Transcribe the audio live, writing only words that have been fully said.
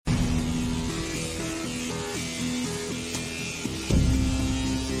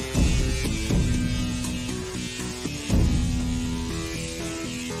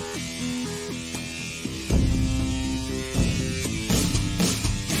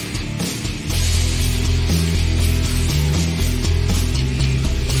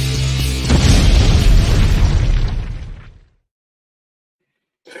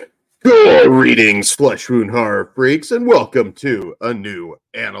Greetings, flesh wound horror freaks, and welcome to a new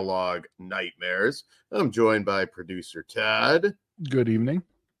Analog Nightmares. I'm joined by producer Todd. Good evening.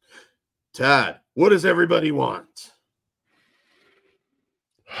 Todd, what does everybody want?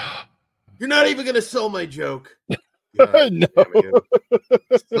 You're not even going to sell my joke. God, No.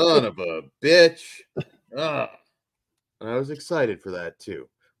 son of a bitch. And I was excited for that, too.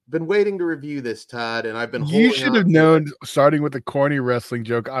 Been waiting to review this, Todd, and I've been holding You should have known, starting with the corny wrestling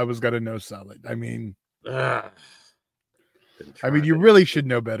joke, I was going to know solid. I mean, you really should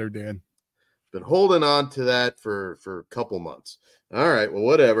know better, Dan. Been holding on to that for a couple months. All right, well,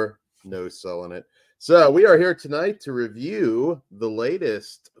 whatever. No selling it. So we are here tonight to review the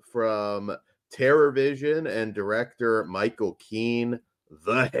latest from TerrorVision and director Michael Keane,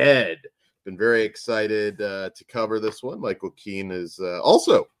 The Head. Been very excited to cover this one. Michael Keane is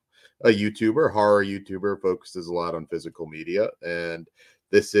also a YouTuber, horror YouTuber, focuses a lot on physical media. And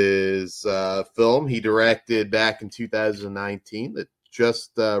this is a film he directed back in 2019 that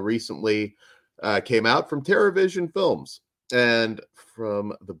just recently came out from TerrorVision Films. And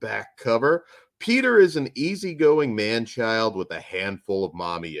from the back cover, Peter is an easygoing man-child with a handful of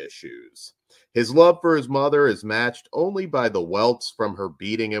mommy issues. His love for his mother is matched only by the welts from her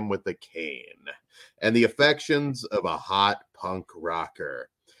beating him with a cane and the affections of a hot punk rocker.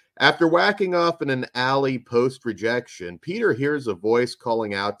 After whacking off in an alley post-rejection, Peter hears a voice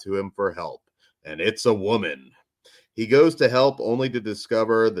calling out to him for help, and it's a woman. He goes to help only to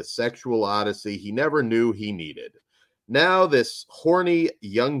discover the sexual odyssey he never knew he needed. Now this horny,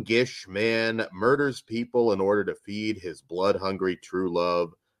 youngish man murders people in order to feed his blood-hungry true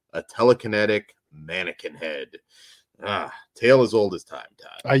love, a telekinetic mannequin head. Tale as old as time,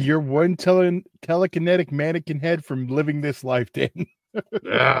 Todd. You're one telekinetic mannequin head from living this life, Dan.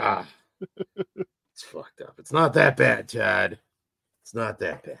 It's fucked up. It's not that bad, Todd. It's not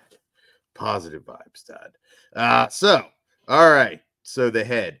that bad. Positive vibes, Todd. All right. So The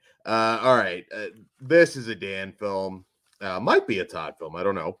Head. All right. This is a Dan film. Might be a Todd film. I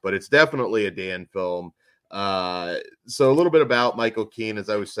don't know, but it's definitely a Dan film. So a little bit about Michael Keane. As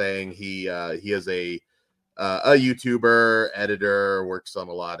I was saying, he is a YouTuber, editor, works on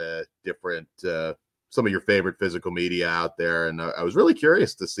a lot of different some of your favorite physical media out there. And I was really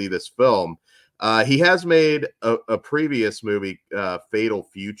curious to see this film. He has made a previous movie, Fatal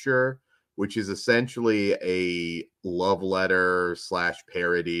Future, which is essentially a love letter /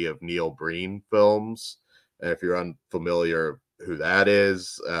 parody of Neil Breen films. And if you're unfamiliar who that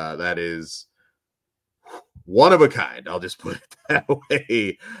is one of a kind. I'll just put it that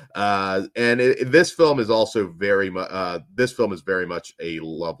way. This film is also very much a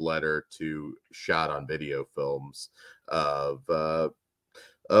love letter to shot on video films of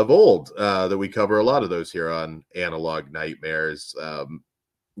old that we cover a lot of those here on Analog Nightmares.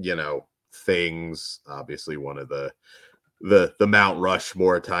 Things, obviously one of the Mount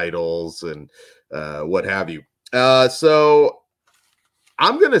Rushmore titles and what have you. So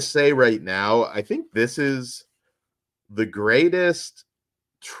I'm going to say right now, I think this is the greatest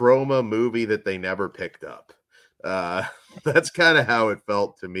Troma movie that they never picked up. That's kind of how it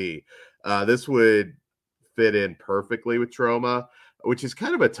felt to me. This would fit in perfectly with Troma, which is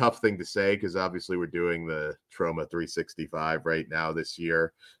kind of a tough thing to say because obviously we're doing the Troma 365 right now this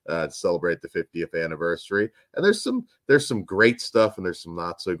year to celebrate the 50th anniversary. And there's some great stuff and there's some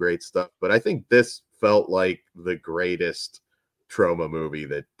not so great stuff. But I think this felt like the greatest Troma movie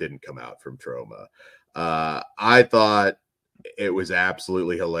that didn't come out from Troma. I thought it was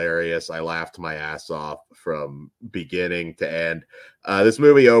absolutely hilarious. I laughed my ass off from beginning to end. This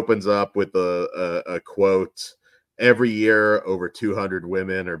movie opens up with a quote: "Every year, over 200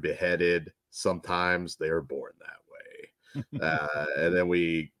 women are beheaded. Sometimes they are born that way." And then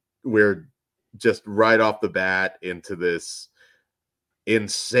we're just right off the bat into this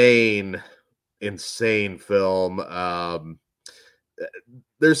insane film.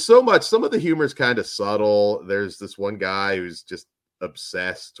 There's so much. Some of the humor is kind of subtle. There's this one guy who's just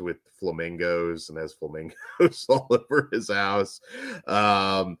obsessed with flamingos and has flamingos all over his house.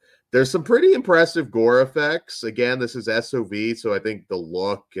 There's some pretty impressive gore effects. Again, this is SOV, so I think the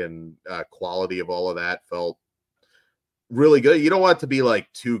look and quality of all of that felt really good. You don't want it to be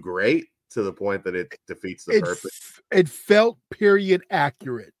like too great to the point that it defeats the purpose. It felt period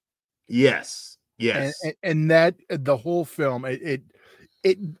accurate. Yes. And that the whole film,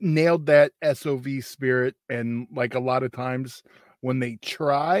 it nailed that SOV spirit. And like a lot of times when they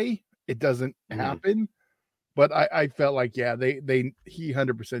try, it doesn't happen. But I felt like, he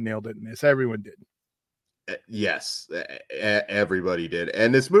 100% nailed it in this. Everyone did. Yes, everybody did.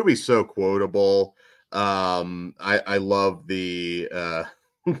 And this movie's so quotable. I love the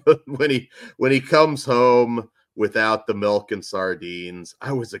when he comes home without the milk and sardines,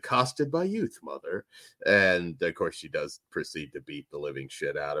 I was accosted by youth, mother. And of course, she does proceed to beat the living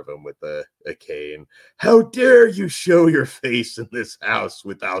shit out of him with a cane. How dare you show your face in this house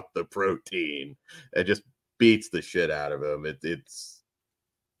without the protein? And just beats the shit out of him.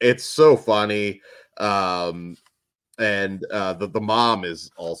 It's so funny. And the mom is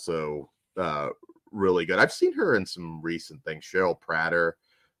also really good. I've seen her in some recent things. Cheryl Prater.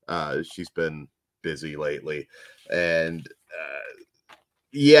 She's been busy lately, and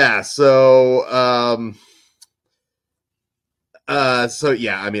yeah. So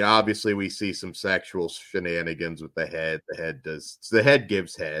yeah. I mean, obviously, we see some sexual shenanigans with the head. The head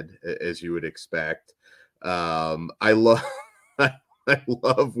gives head, as you would expect. I love. I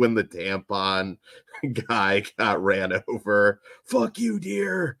love when the tampon guy got ran over. Fuck you,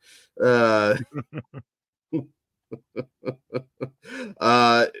 dear.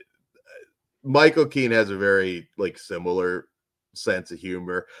 Michael Keane has a very similar sense of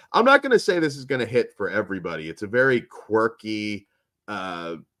humor. I'm not going to say this is going to hit for everybody. It's a very quirky,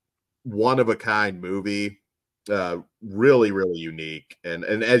 one of a kind movie. Really, really unique. And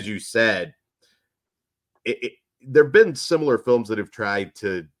as you said, there have been similar films that have tried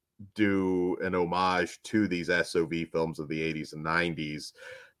to do an homage to these SOV films of the 80s and 90s.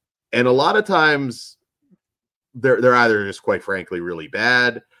 And a lot of times they're either just quite frankly really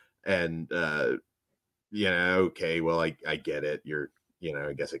bad and okay, well, I get it.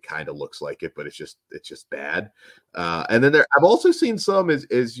 I guess it kind of looks like it, but it's just bad. And then I've also seen some,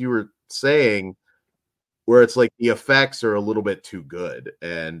 as you were saying, where it's like the effects are a little bit too good.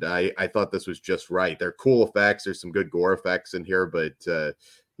 And I thought this was just right. They're cool effects. There's some good gore effects in here, but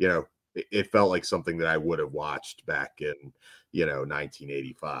it felt like something that I would have watched back in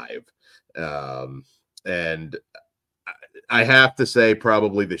 1985. And I have to say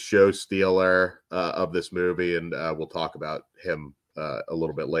probably the show stealer of this movie, and we'll talk about him a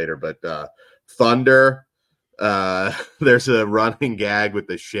little bit later, but Thunder. There's a running gag with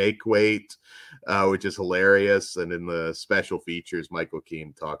the shake weight, which is hilarious. And in the special features, Michael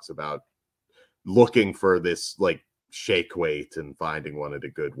Keane talks about looking for this shake weight and finding one at a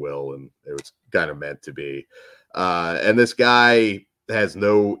Goodwill, and it was kind of meant to be. And this guy has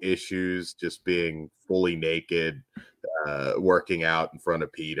no issues just being fully naked, working out in front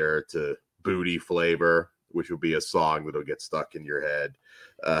of Peter to Booty Flavor, which will be a song that'll get stuck in your head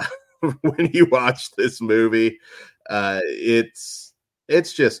when you watch this movie. It's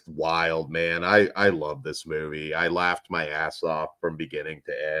just wild, man. I love this movie. I laughed my ass off from beginning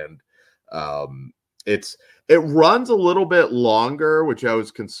to end. It runs a little bit longer, which I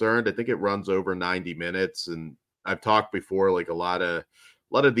was concerned. I think it runs over 90 minutes, and I've talked before, a lot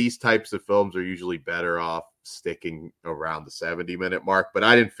of these types of films are usually better off sticking around the 70-minute mark, but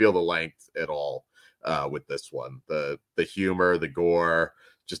I didn't feel the length at all with this one. The humor, the gore,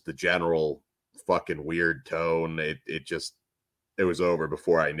 just the general fucking weird tone. It was over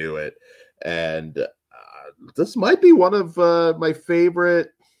before I knew it. And this might be one of my favorite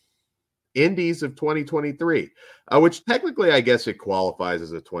indies of 2023, which technically I guess it qualifies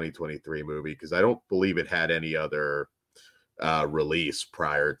as a 2023 movie because I don't believe it had any other release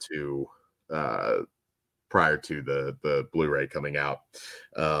prior to the Blu-ray coming out.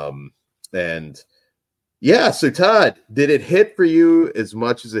 And yeah, so Todd, did it hit for you as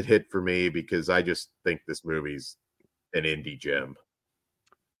much as it hit for me? Because I just think this movie's an indie gem.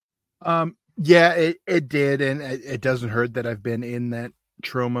 Yeah, it did, and it doesn't hurt that I've been in that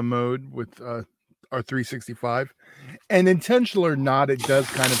trauma mode with our 365, and intentional or not, it does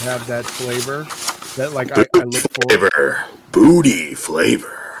kind of have that flavor that I look for. Booty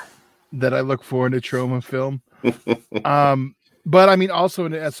flavor that I look for in a trauma film. But I mean, also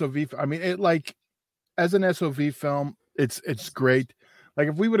in an SOV. I mean, it as an SOV film, it's great.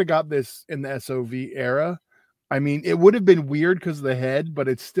 If we would have got this in the SOV era, I mean, it would have been weird because of the head, but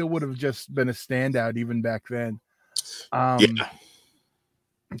it still would have just been a standout even back then. Yeah.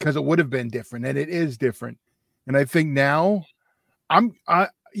 Because it would have been different, and it is different. And I think now,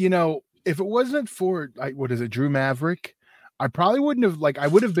 if it wasn't for Drew Maverick, I probably wouldn't have I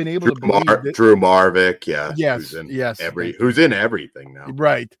would have been able to believe Drew Marvick, yeah, yes, who's in everything now,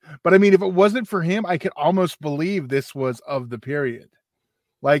 right? But I mean, if it wasn't for him, I could almost believe this was of the period.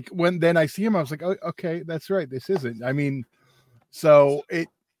 Then I see him, I was like, oh, okay, that's right. This isn't. I mean, so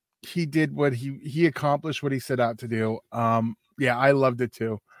he did what he accomplished what he set out to do. Yeah, I loved it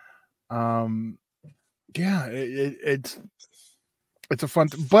too. Yeah, it's a fun,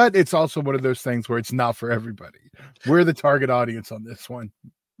 but it's also one of those things where it's not for everybody. We're the target audience on this one,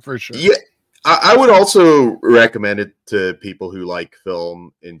 for sure. Yeah, I would also recommend it to people who like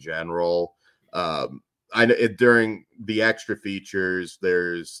film in general. I know during the extra features,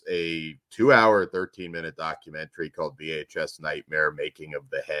 there's a 2-hour, 13-minute documentary called VHS Nightmare: Making of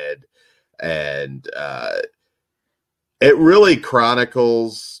the Head, and it really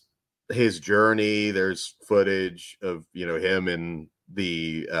chronicles his journey. There's footage of him in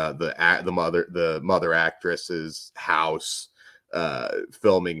the mother actress's house,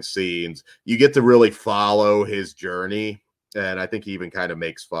 filming scenes. You get to really follow his journey, and I think he even kind of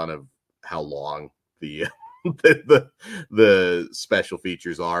makes fun of how long the the special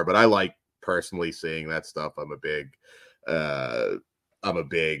features are. But I like personally seeing that stuff. I'm a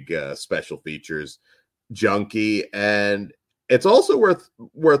big special features junkie, and it's also worth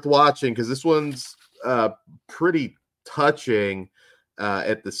watching because this one's pretty touching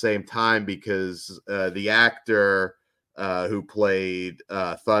at the same time, because the actor who played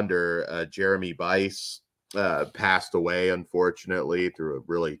Thunder, Jeremy Bice, passed away, unfortunately, through a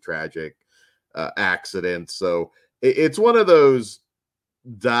really tragic accident. So it's one of those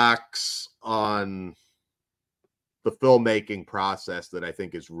docs on the filmmaking process that I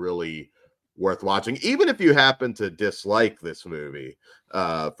think is really worth watching, even if you happen to dislike this movie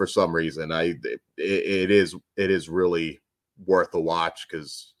for some reason. It is really worth a watch,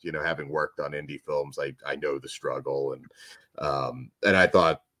 because having worked on indie films, I know the struggle, and I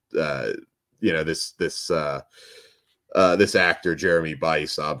thought this actor Jeremy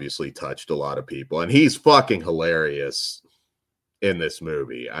Bice obviously touched a lot of people, and he's fucking hilarious in this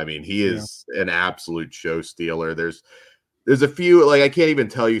movie. I mean, he is an absolute show stealer. There's a few, like, I can't even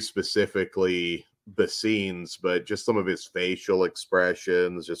tell you specifically the scenes, but just some of his facial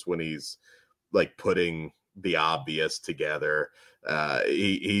expressions, just when he's like putting the obvious together.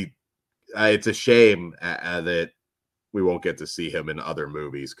 It's a shame that we won't get to see him in other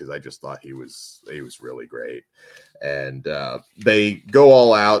movies, because I just thought he was really great. And they go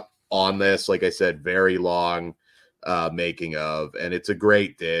all out on this. Like I said, very long making of, and it's a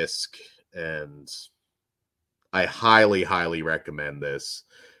great disc, and I highly, highly recommend this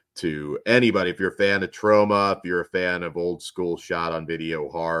to anybody. If you're a fan of Troma, if you're a fan of old school shot on video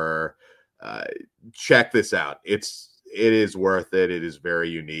horror, check this out. It is worth it. It is very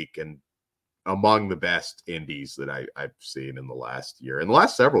unique and among the best indies that I've seen in the last year, in the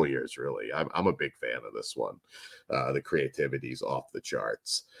last several years, really. I'm a big fan of this one. The creativity's off the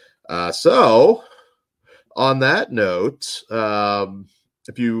charts. So on that note,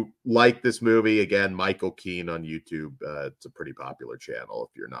 if you like this movie, again, Michael Keane on YouTube, it's a pretty popular channel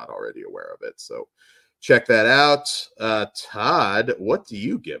if you're not already aware of it. So check that out. Todd, what do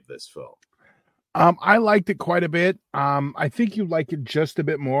you give this film? I liked it quite a bit. I think you like it just a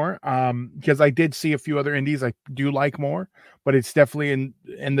bit more, because I did see a few other indies I do like more, but it's definitely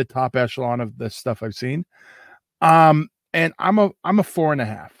in the top echelon of the stuff I've seen. And I'm a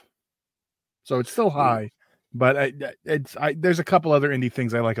 4.5, so it's still high, but there's a couple other indie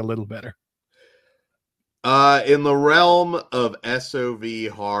things I like a little better. In the realm of SOV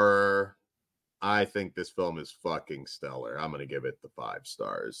horror, I think this film is fucking stellar. I'm going to give it the 5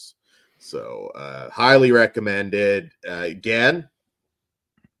 stars. So highly recommended. Again,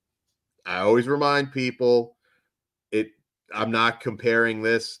 I always remind people, I'm not comparing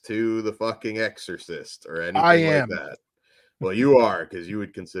this to The fucking Exorcist or anything like that. Well, you are, because you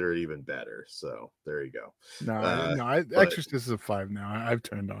would consider it even better. So there you go. Exorcist is a 5 now. I've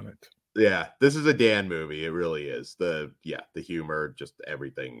turned on it. Yeah, this is a Dan movie. It really is. The humor, just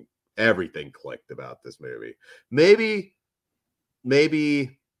everything clicked about this movie. Maybe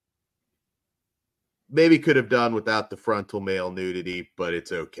could have done without the frontal male nudity, but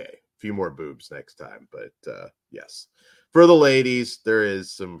it's okay. A few more boobs next time. But yes, for the ladies, there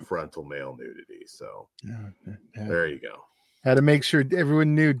is some frontal male nudity. So there you go. Had to make sure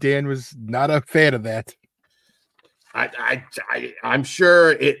everyone knew Dan was not a fan of that. I'm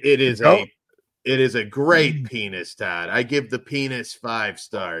sure it is a great penis, Todd. I give the penis 5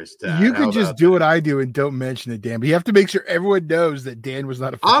 stars, Todd. You can just do what I do and don't mention it, Dan, but you have to make sure everyone knows that Dan was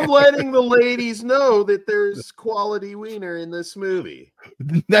not a fan. I'm letting the ladies know that there's quality wiener in this movie.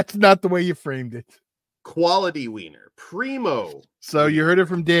 That's not the way you framed it. Quality wiener. Primo. So you heard it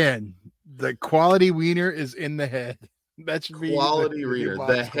from Dan. The quality wiener is in the head. That should be quality wiener.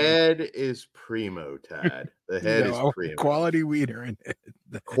 The head is primo, Todd. The head is primo. Quality wiener in it.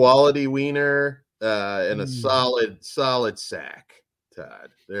 Quality wiener and a solid sack,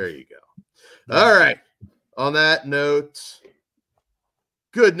 Todd. There you go. All right. On that note,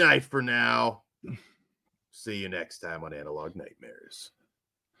 good night for now. See you next time on Analog Nightmares.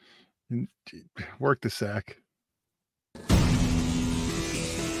 Work the sack.